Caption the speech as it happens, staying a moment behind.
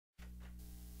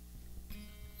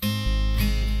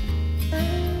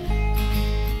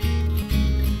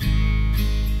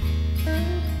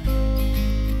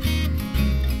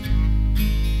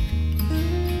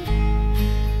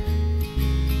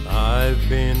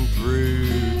been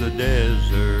through the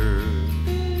desert,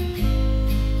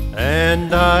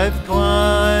 and I've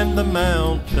climbed the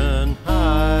mountain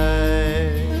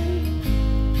high,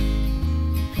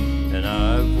 and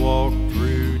I've walked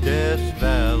through Death's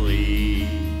Valley,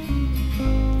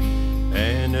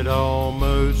 and it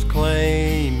almost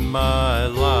claimed my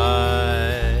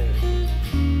life.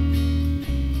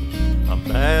 I'm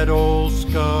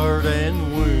battle-scarred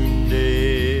and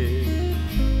wounded,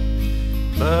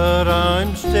 but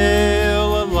I'm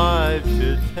still alive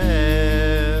to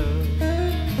tell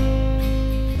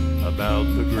about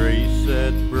the grace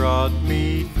that brought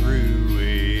me through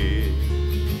it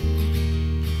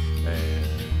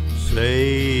and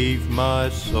saved my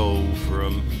soul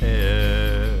from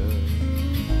hell.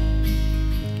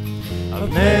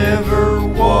 I've never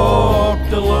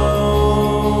walked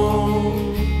alone,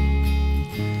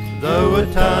 though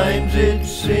at times it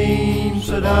seems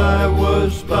that I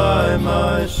was by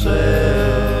myself,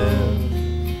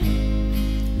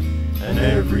 and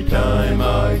every time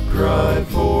I cry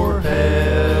for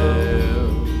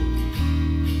help,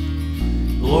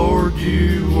 Lord,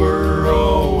 you were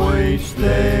always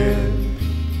there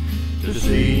to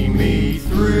see me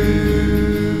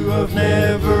through. I've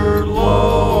never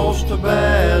lost a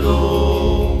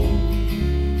battle.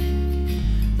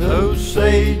 Those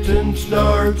Satan's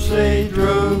darts, they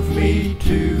drove me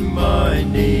to my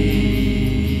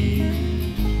knees.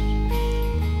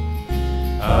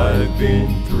 I've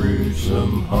been through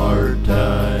some hard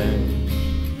times,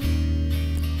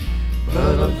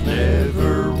 but I've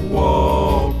never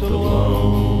walked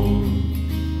alone.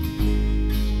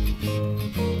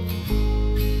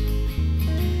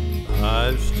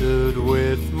 I've stood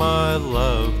with my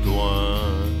loved one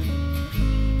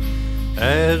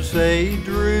as they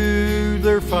drew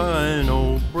their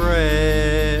final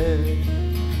breath,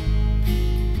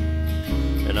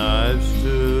 and I've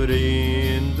stood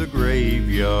in the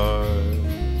graveyard,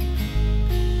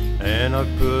 and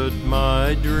I've put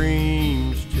my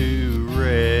dreams to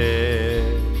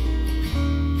rest.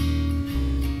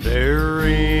 They're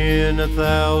in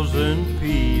 1,000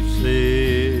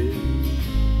 pieces,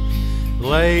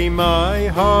 lay my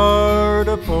heart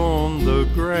upon the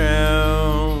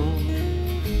ground.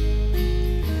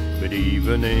 But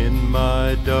even in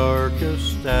my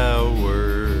darkest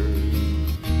hour,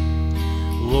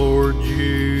 Lord,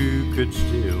 you could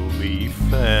still be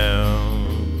found.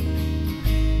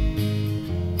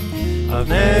 I've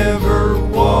never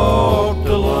walked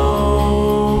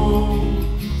alone,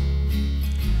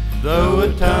 though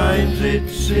at times it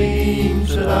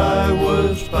seems that I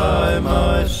was by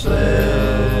myself,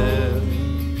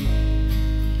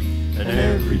 and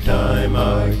every time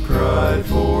I cry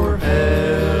for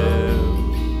help,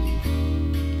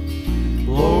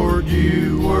 Lord,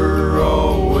 you were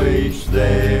always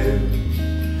there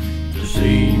to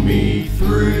see me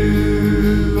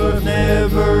through. I've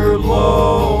never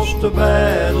lost a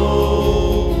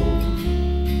battle.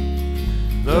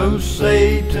 Those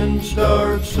Satan's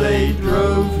darts, they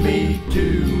drove me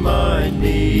to my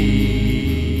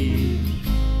knees.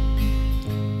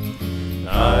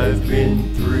 I've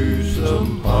been through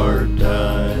some hard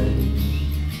times,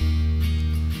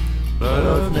 but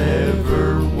I've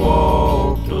never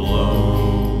walked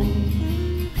alone.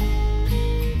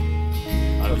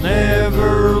 I've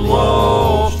never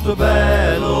lost a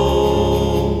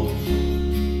battle.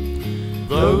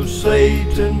 Those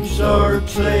Satan's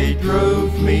darts, they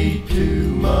drove me to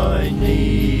my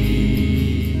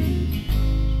knees.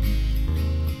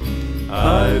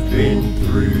 I've been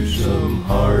through some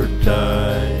hard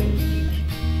times,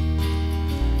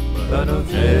 but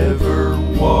I've never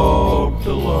walked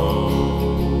alone.